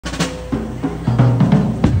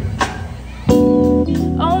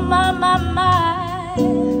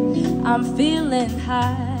I'm feeling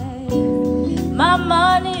high. My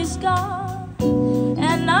money's gone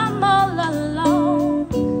and I'm all alone.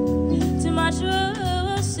 Too much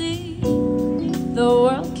to see, the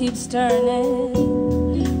world keeps turning.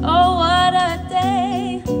 Oh, what a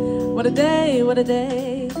day, what a day, what a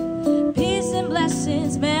day. Peace and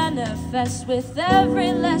blessings manifest with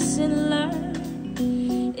every lesson learned.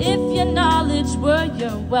 If your knowledge were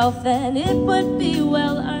your wealth, then it would be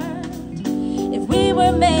well earned. If we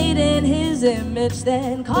were made in his image,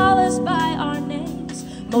 then call us by our names.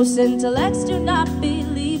 Most intellects do not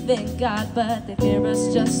believe in God, but they fear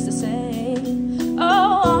us just the same.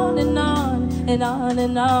 Oh, on and on and on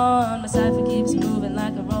and on. My cipher keeps moving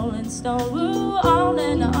like a rolling stone. Woo, on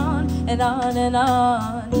and on and on and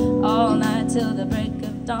on. All night till the break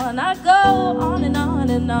of dawn. I go on and on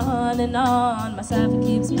and on and on. My cipher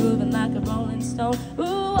keeps moving like a rolling stone. Ooh,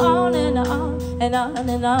 on and on and on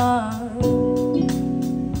and on.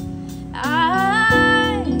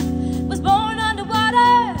 I was born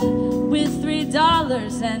underwater with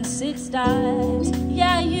 $3 and 6 dimes.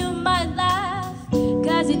 Yeah, you might laugh,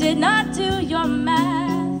 'cause you did not do your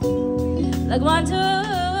math. Like 1,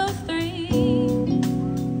 2, 3.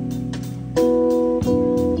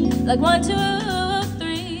 Like 1, 2,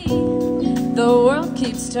 3. The world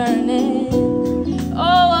keeps turning.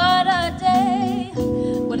 Oh, what a day,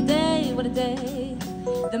 what a day, what a day.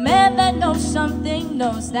 The man that knows something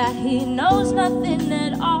knows that he knows nothing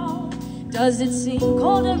at all. Does it seem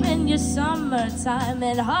colder in your summertime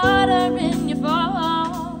and hotter in your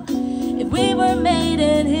fall? If we were made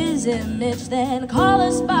in his image, then call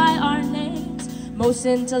us by our names. Most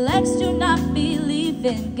intellects do not believe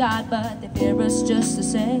in God, but they fear us just the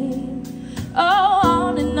same. Oh,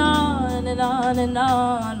 on and on and on and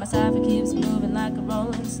on. My cipher keeps moving like a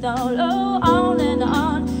rolling stone. Oh, on and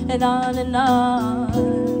on and on and on.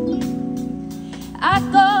 I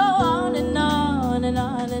go on and on and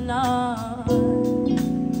on and on.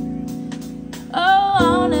 Oh,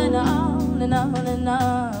 on and on and on and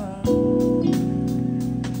on.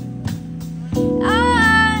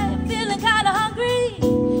 I'm feeling kinda hungry,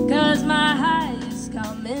 'cause my high is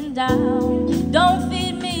coming down. Don't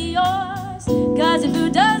feed me yours, 'cause your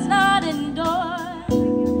food does not endure.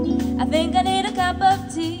 I think I need a cup of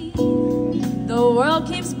tea. The world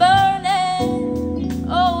keeps burning.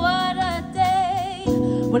 Oh, what a day,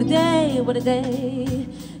 what a day, what a day.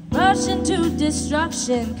 Rush into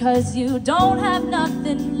destruction, 'cause you don't have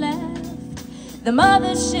nothing left. The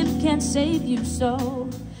mothership can't save you, so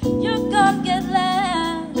you're gonna get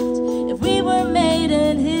left. If we were made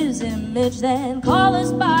in his image, then call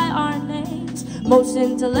us by our names. Most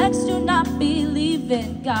intellects do not believe in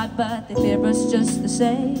God, but they fear us just the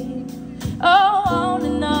same. Oh, on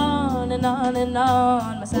and on and on and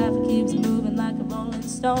on. My cipher keeps moving like a rolling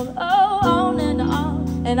stone. Oh, on and on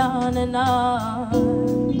and on and on.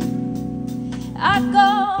 I go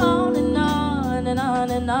on and on and on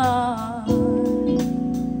and on.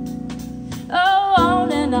 Oh,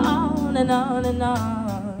 on and on and on and on.